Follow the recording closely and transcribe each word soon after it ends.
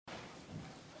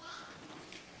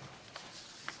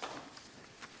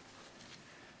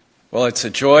Well, it's a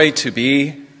joy to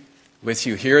be with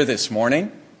you here this morning,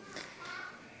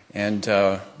 and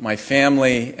my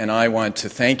family and I want to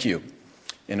thank you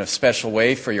in a special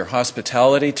way for your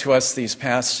hospitality to us these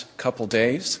past couple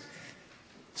days.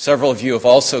 Several of you have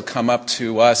also come up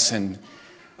to us and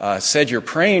said you're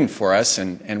praying for us,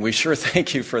 and we sure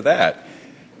thank you for that.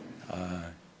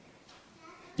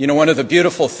 One of the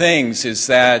beautiful things is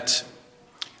that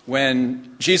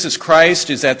when Jesus Christ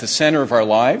is at the center of our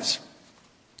lives,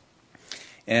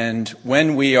 and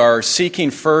when we are seeking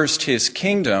first His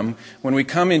kingdom, when we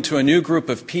come into a new group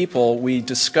of people, we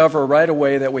discover right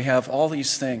away that we have all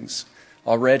these things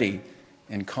already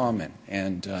in common.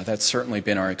 And that's certainly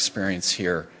been our experience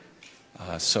here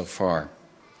so far.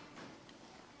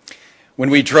 When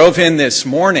we drove in this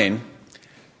morning,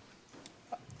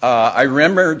 I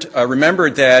remembered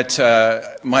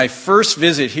that my first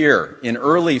visit here in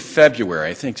early February,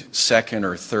 I think 2nd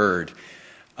or 3rd,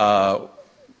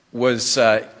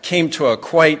 came to a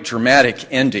quite dramatic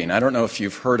ending. I don't know if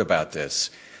you've heard about this.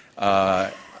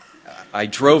 I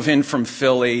drove in from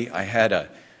Philly. I had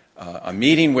a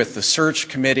meeting with the search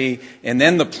committee, and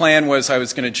then the plan was I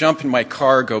was going to jump in my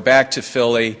car, go back to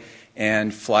Philly,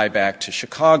 and fly back to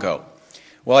Chicago.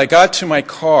 Well, I got to my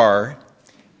car,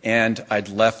 and I'd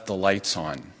left the lights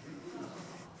on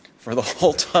for the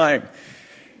whole time.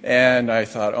 And I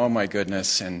thought, oh my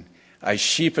goodness, and I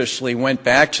sheepishly went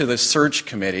back to the search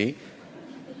committee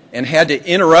and had to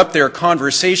interrupt their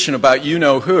conversation about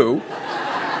you-know-who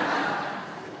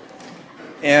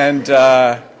and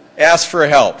asked for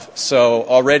help. So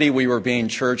already we were being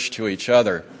church to each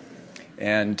other.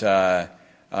 And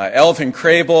Elvin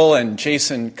Crable and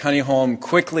Jason Cunningham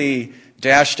quickly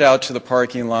dashed out to the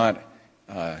parking lot,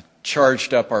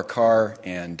 charged up our car,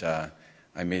 and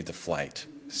I made the flight.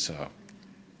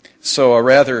 So a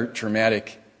rather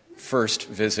dramatic first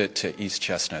visit to East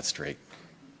Chestnut Street.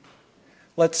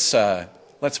 Let's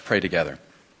pray together.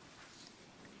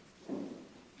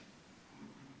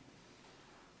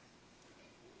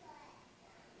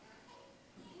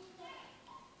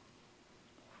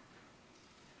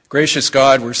 Gracious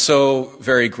God, we're so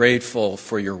very grateful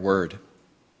for your word.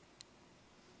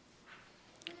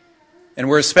 And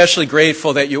we're especially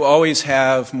grateful that you always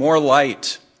have more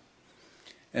light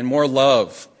and more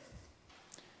love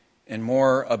and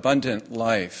more abundant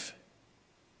life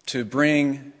to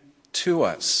bring to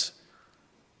us,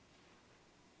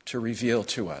 to reveal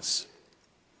to us.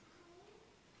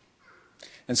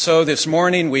 And so this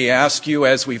morning we ask you,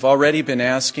 as we've already been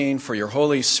asking, for your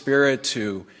Holy Spirit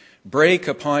to break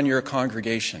upon your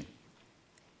congregation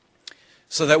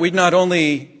so that we'd not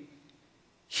only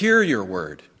hear your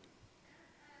word,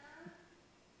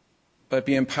 but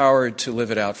be empowered to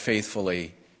live it out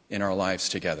faithfully in our lives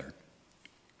together.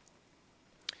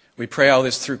 We pray all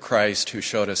this through Christ, who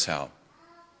showed us how.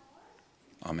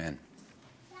 Amen.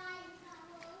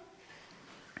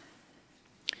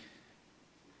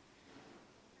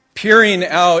 Peering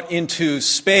out into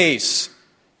space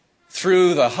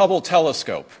through the Hubble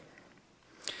telescope,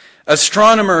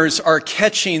 astronomers are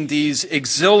catching these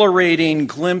exhilarating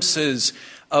glimpses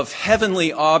of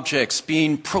heavenly objects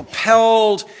being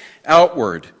propelled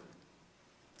outward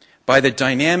by the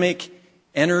dynamic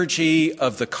energy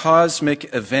of the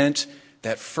cosmic event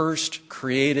that first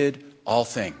created all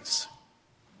things.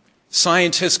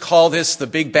 Scientists call this the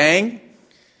Big Bang.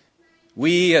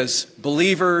 We as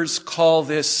believers call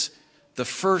this the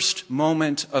first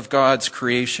moment of God's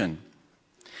creation.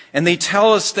 And they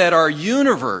tell us that our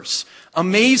universe,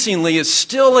 amazingly, is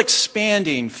still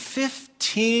expanding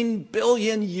 15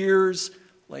 billion years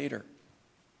later.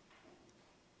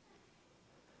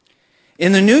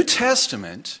 In the New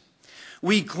Testament,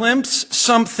 we glimpse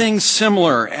something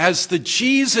similar as the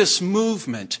Jesus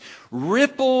movement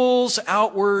ripples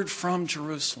outward from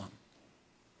Jerusalem.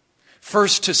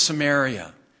 First to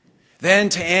Samaria, then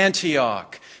to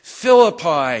Antioch,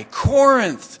 Philippi,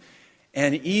 Corinth,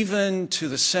 and even to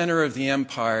the center of the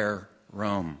empire,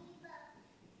 Rome.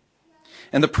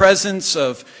 And the presence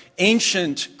of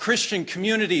ancient Christian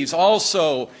communities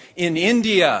also in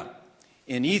India,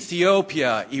 in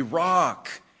Ethiopia, Iraq,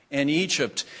 and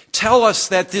Egypt tell us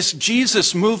that this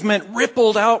Jesus movement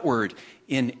rippled outward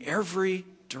in every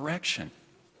direction.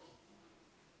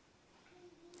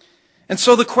 And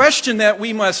so the question that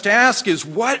we must ask is,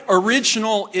 what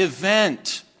original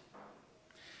event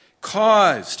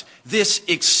caused this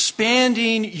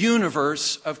expanding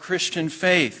universe of Christian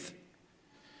faith,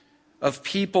 of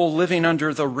people living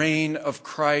under the reign of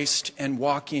Christ and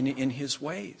walking in His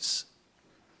ways?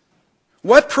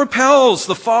 What propels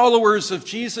the followers of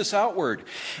Jesus outward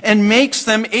and makes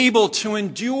them able to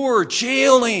endure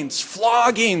jailings,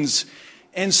 floggings,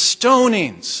 and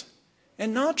stonings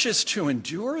And not just to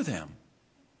endure them,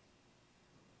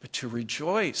 but to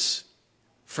rejoice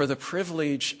for the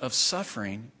privilege of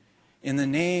suffering in the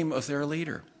name of their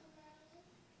leader.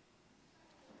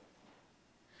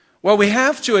 Well, we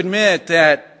have to admit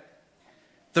that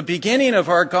the beginning of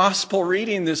our gospel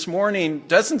reading this morning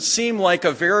doesn't seem like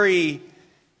a very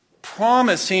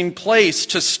promising place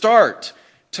to start,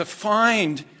 to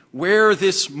find where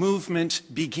this movement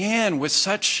began with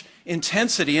such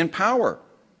intensity and power.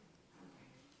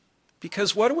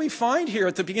 Because what do we find here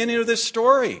at the beginning of this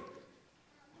story?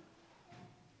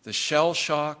 The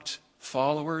shell-shocked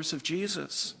followers of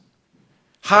Jesus,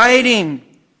 hiding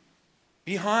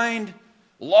behind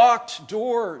locked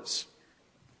doors.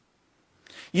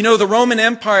 You know, the Roman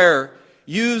Empire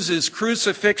uses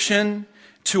crucifixion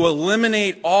to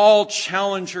eliminate all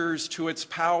challengers to its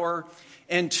power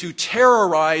and to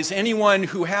terrorize anyone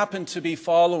who happened to be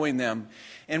following them.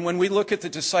 And when we look at the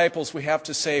disciples, we have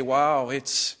to say, wow,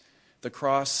 the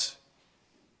cross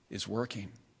is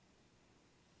working.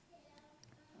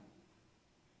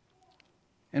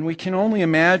 And we can only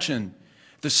imagine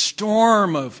the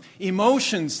storm of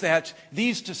emotions that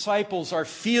these disciples are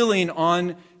feeling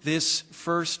on this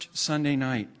first Sunday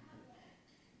night.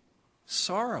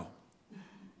 Sorrow.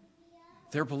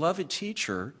 Their beloved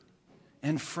teacher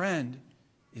and friend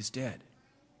is dead.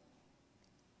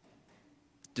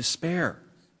 Despair.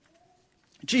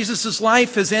 Jesus'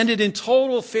 life has ended in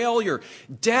total failure.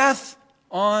 Death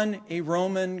on a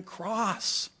Roman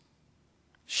cross.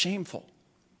 Shameful.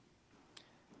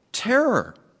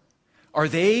 Terror. Are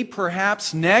they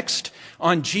perhaps next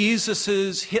on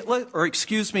Jesus's hit list?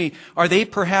 Are they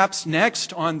perhaps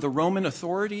next on the Roman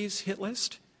authorities' hit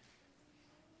list?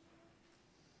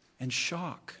 And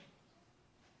shock.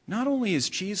 Not only is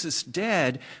Jesus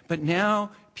dead, but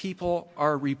now people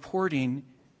are reporting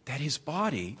that his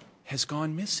body has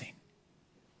gone missing.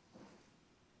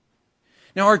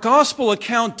 Now, our gospel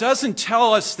account doesn't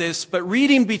tell us this, but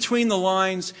reading between the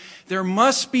lines, there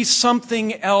must be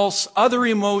something else, other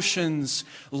emotions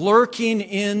lurking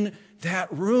in that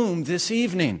room this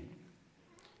evening.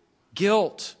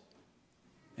 Guilt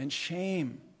and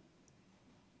shame.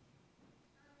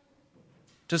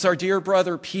 Does our dear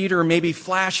brother Peter maybe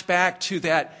flash back to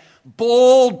that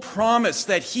bold promise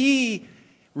that he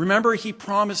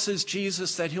promises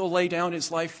Jesus that he'll lay down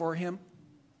his life for him?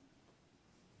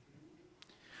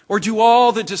 Or do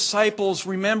all the disciples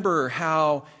remember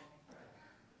how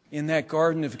in that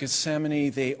Garden of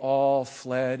Gethsemane they all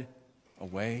fled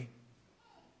away?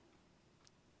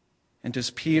 And does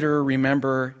Peter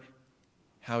remember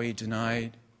how he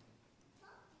denied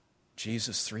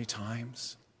Jesus 3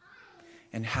 times?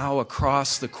 And how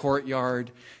across the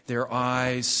courtyard their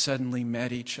eyes suddenly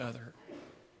met each other?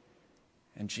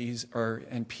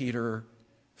 And Peter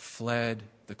fled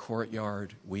the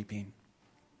courtyard weeping.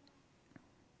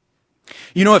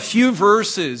 You know, a few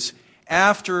verses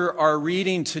after our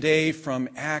reading today from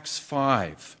Acts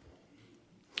 5,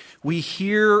 we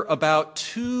hear about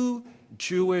 2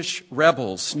 Jewish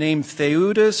rebels named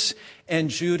Theudas and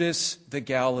Judas the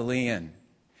Galilean.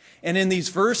 And in these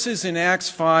verses in Acts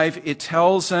 5, it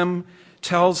tells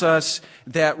us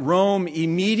that Rome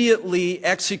immediately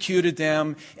executed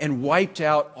them and wiped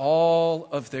out all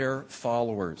of their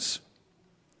followers.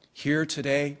 Here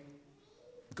today,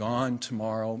 gone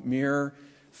tomorrow, mere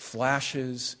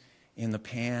flashes in the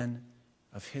pan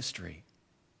of history.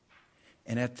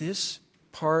 And at this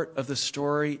part of the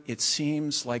story, it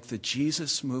seems like the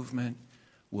Jesus movement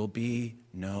will be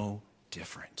no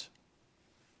different.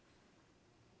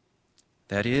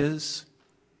 That is,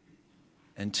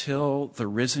 until the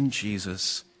risen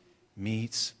Jesus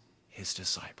meets his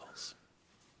disciples.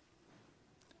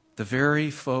 The very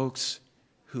folks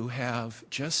who have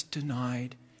just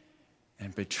denied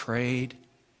and betrayed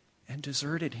and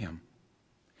deserted him.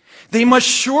 They must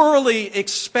surely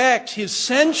expect his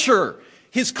censure,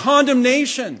 his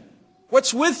condemnation.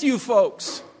 What's with you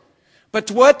folks?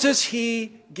 But what does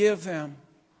he give them?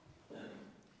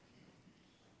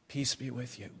 Peace be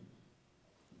with you.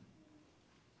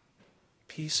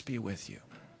 Peace be with you.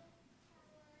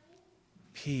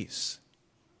 Peace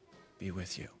be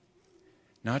with you.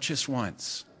 Not just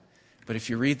once, but if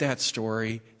you read that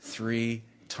story 3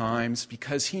 times,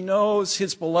 because he knows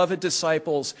his beloved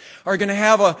disciples are going to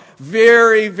have a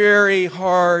very, very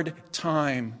hard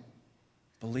time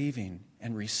believing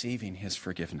and receiving his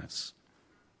forgiveness.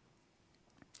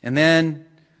 And then,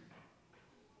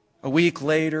 a week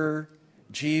later,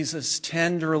 Jesus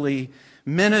tenderly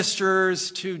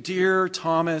ministers to dear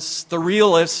Thomas, the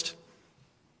realist.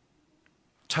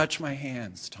 Touch my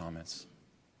hands, Thomas.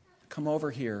 Come over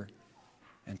here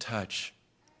and touch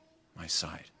my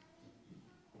side.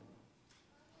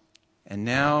 And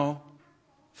now,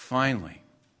 finally,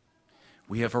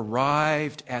 we have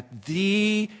arrived at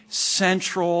the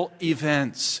central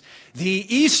events, the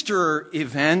Easter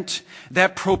event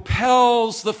that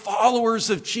propels the followers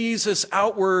of Jesus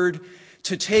outward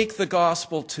to take the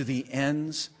gospel to the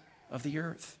ends of the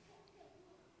earth.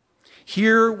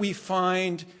 Here we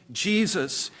find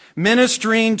Jesus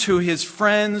ministering to his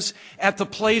friends at the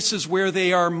places where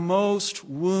they are most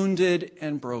wounded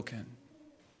and broken,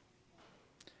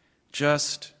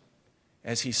 just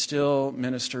as he still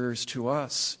ministers to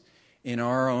us in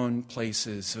our own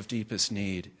places of deepest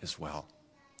need as well.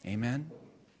 Amen?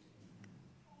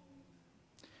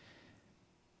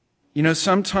 You know,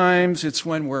 sometimes it's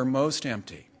when we're most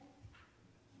empty,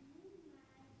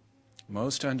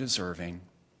 most undeserving,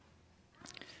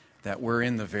 that we're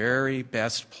in the very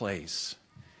best place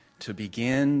to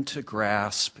begin to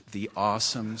grasp the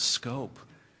awesome scope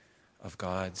of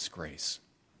God's grace.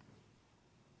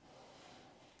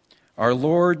 Our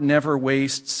Lord never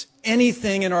wastes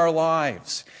anything in our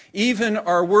lives, even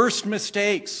our worst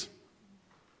mistakes,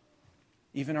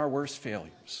 even our worst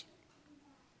failures.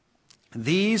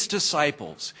 These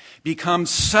disciples become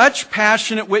such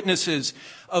passionate witnesses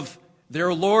of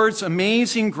their Lord's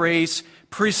amazing grace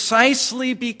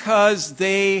precisely because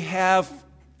they have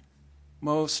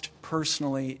most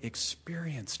personally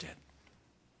experienced it.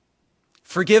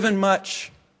 Forgiven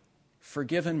much.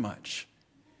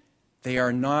 They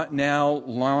are not now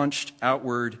launched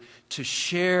outward to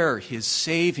share his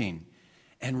saving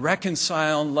and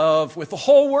reconciling love with the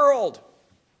whole world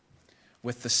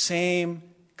with the same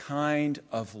kind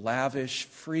of lavish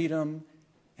freedom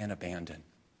and abandon.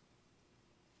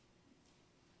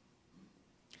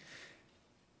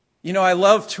 You know, I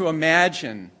love to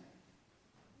imagine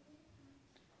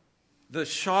the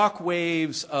shock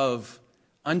waves of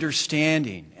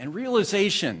understanding and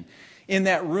realization in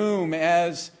that room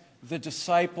as the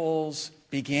disciples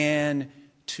began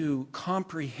to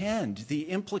comprehend the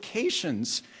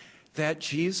implications that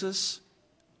Jesus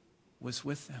was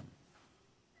with them.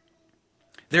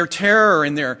 Their terror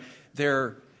and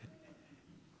their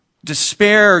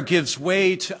despair gives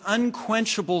way to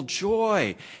unquenchable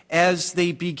joy as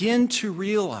they begin to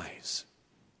realize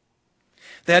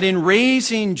that in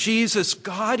raising Jesus,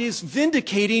 God is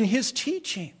vindicating his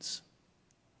teachings.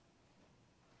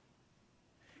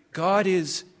 God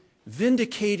is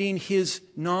vindicating his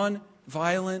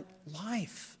non-violent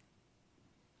life.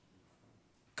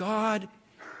 God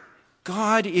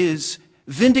is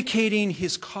vindicating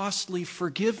his costly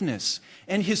forgiveness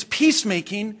and his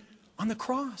peacemaking on the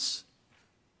cross.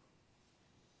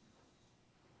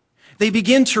 They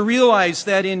begin to realize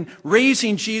that in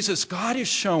raising Jesus, God is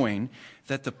showing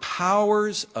that the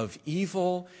powers of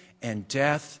evil and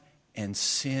death and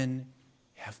sin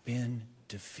have been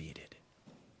defeated.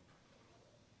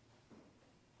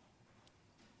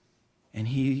 And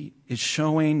he is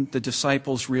showing the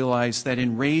disciples realize that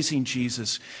in raising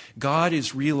Jesus, God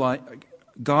is revealing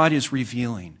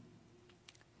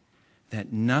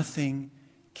that nothing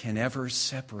can ever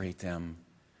separate them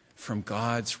from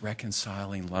God's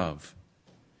reconciling love,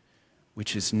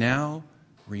 which is now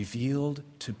revealed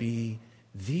to be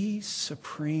the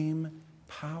supreme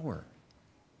power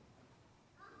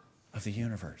of the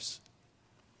universe.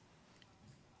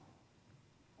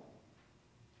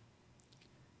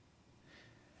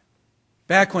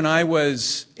 Back when I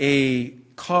was a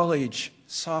college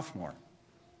sophomore,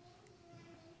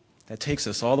 that takes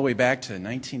us all the way back to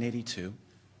 1982,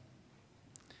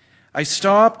 I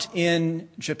stopped in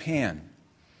Japan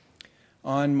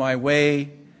on my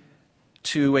way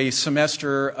to a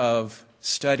semester of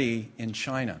study in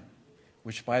China,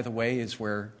 which, by the way, is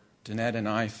where Danette and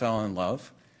I fell in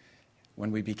love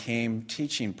when we became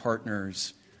teaching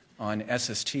partners on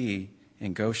SST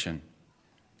in Goshen.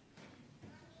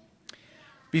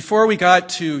 Before we got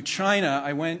to China,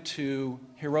 I went to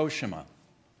Hiroshima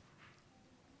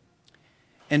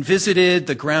and visited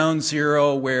the ground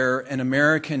zero where an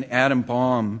American atom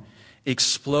bomb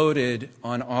exploded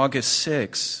on August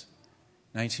 6,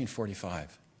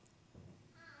 1945.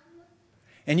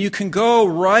 And you can go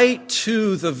right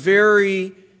to the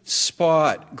very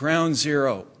spot, ground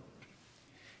zero.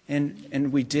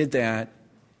 And we did that,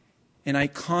 and I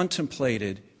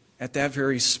contemplated at that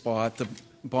very spot. The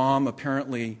bomb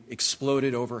apparently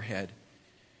exploded overhead.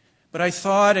 But I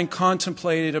thought and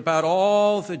contemplated about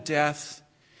all the death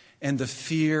and the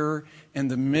fear and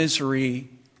the misery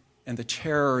and the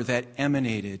terror that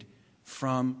emanated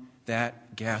from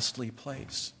that ghastly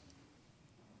place.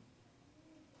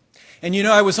 And you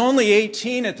know, I was only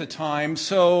 18 at the time,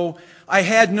 so I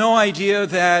had no idea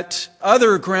that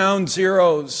other ground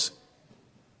zeros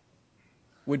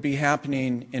would be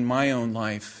happening in my own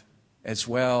life as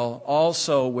well,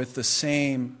 also with the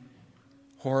same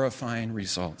horrifying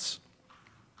results.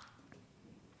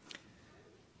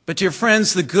 But dear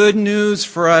friends, the good news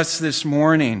for us this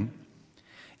morning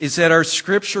is that our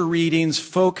scripture readings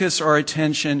focus our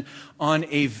attention on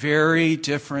a very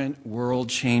different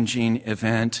world-changing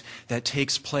event that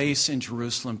takes place in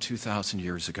Jerusalem 2,000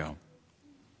 years ago.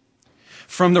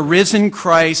 From the risen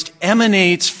Christ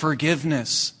emanates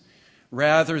forgiveness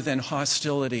rather than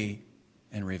hostility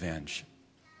and revenge.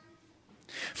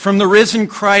 From the risen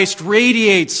Christ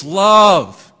radiates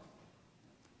love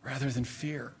rather than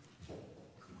fear.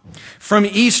 From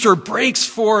Easter breaks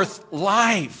forth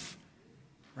life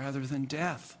rather than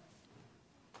death.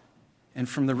 And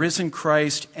from the risen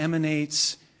Christ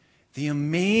emanates the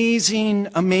amazing,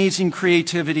 amazing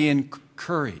creativity and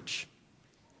courage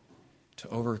to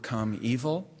overcome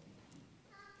evil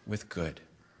with good.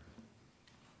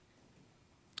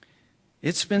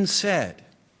 It's been said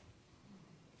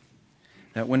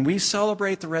that when we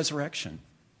celebrate the resurrection,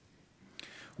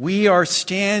 we are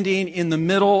standing in the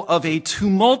middle of a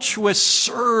tumultuous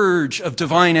surge of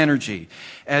divine energy,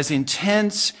 as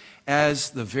intense as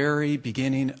the very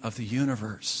beginning of the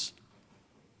universe.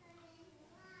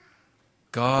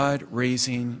 God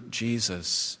raising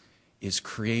Jesus is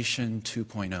creation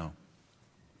 2.0.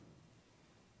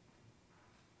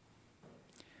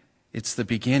 It's the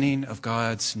beginning of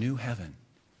God's new heaven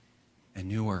and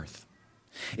new earth.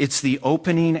 It's the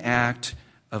opening act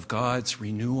of God's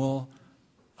renewal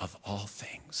of all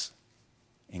things,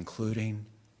 including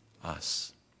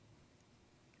us.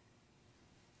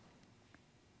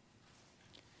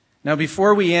 Now,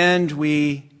 before we end,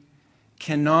 we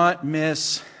cannot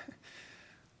miss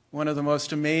one of the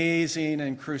most amazing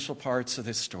and crucial parts of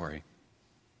this story.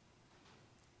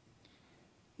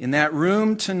 In that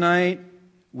room tonight,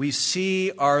 we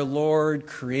see our Lord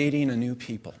creating a new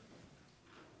people,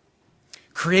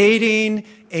 creating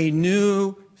a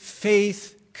new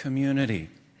faith community.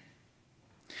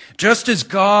 Just as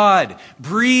God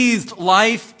breathed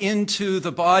life into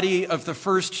the body of the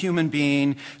first human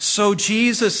being, so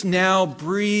Jesus now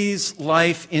breathes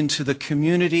life into the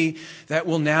community that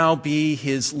will now be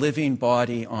his living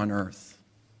body on earth.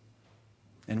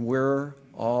 And we're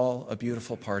all a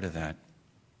beautiful part of that.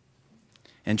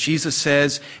 And Jesus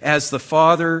says, "As the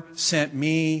Father sent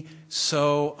me,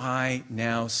 so I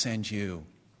now send you."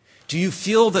 Do you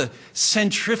feel the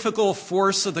centrifugal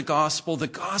force of the gospel? The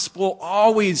gospel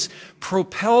always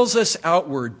propels us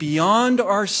outward, beyond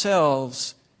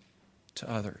ourselves, to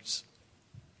others.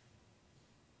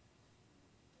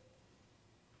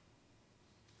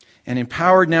 And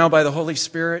empowered now by the Holy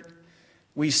Spirit,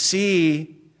 we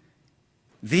see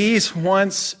these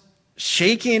once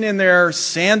shaking in their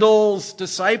sandals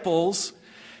disciples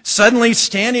suddenly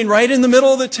standing right in the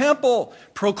middle of the temple,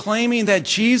 proclaiming that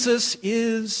Jesus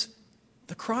is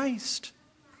the Christ.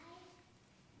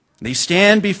 They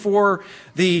stand before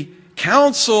the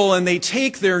council and they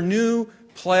take their new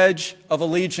pledge of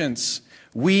allegiance.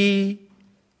 We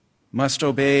must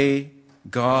obey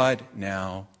God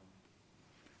now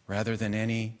rather than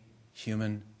any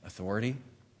human authority.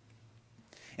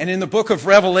 And in the book of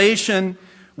Revelation,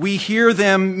 we hear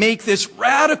them make this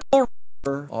radical,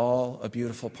 all a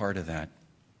beautiful part of that.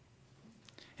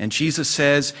 And Jesus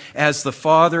says, "As the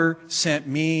Father sent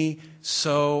me,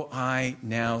 so I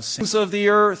now send of the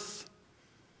earth."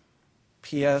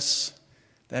 P.S.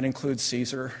 That includes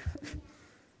Caesar.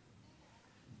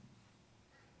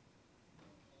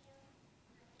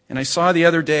 And I saw the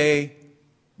other day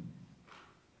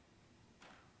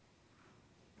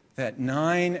that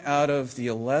 9 out of the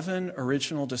 11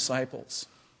 original disciples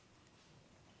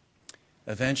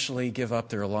eventually give up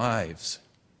their lives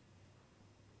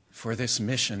for this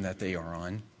mission that they are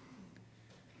on.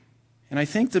 And I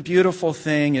think the beautiful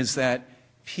thing is that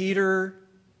Peter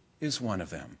is one of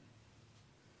them.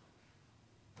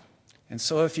 And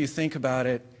so if you think about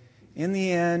it, in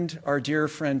the end, our dear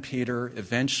friend Peter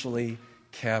eventually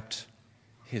kept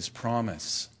his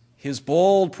promise, his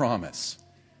bold promise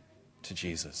to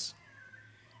Jesus.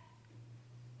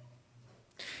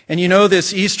 And you know,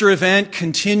 this Easter event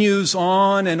continues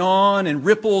on and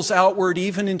ripples outward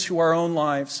even into our own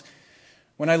lives.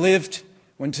 When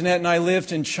Jeanette and I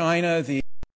lived in China,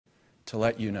 to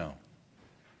let you know,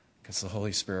 because the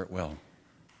Holy Spirit will,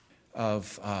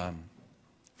 of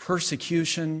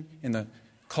persecution in the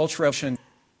culture of.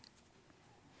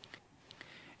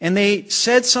 And they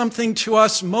said something to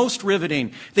us most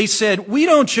riveting. They said, "We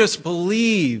don't just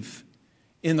believe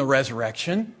in the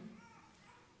resurrection.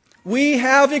 We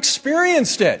have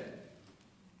experienced it.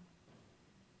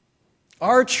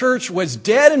 Our church was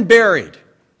dead and buried.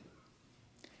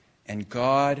 and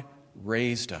God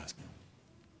raised us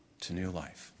to new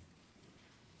life.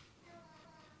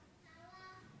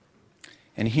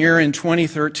 And here in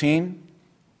 2013,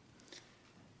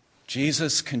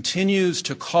 Jesus continues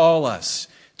to call us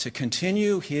to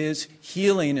continue his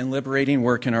healing and liberating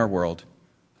work in our world,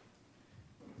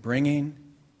 bringing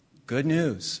good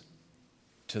news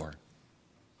to the world.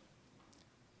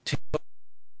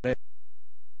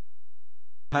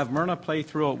 Have Myrna play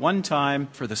through it one time.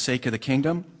 For the sake of the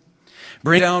kingdom,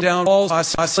 bring down all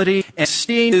hostility and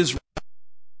esteem his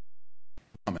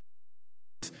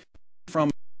from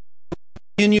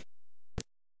continue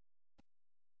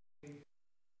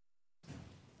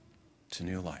to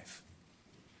new life.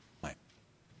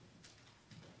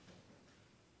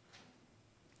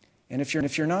 And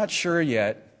if you're not sure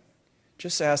yet,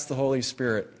 just ask the Holy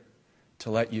Spirit to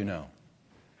let you know,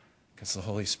 because the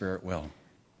Holy Spirit will.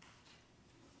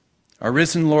 Our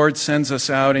risen Lord sends us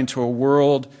out into a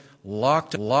world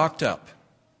locked up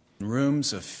in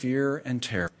rooms of fear and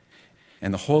terror.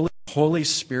 And the Holy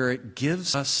Spirit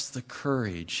gives us the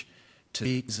courage to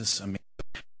speak Jesus' amazing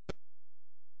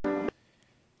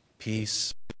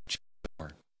peace,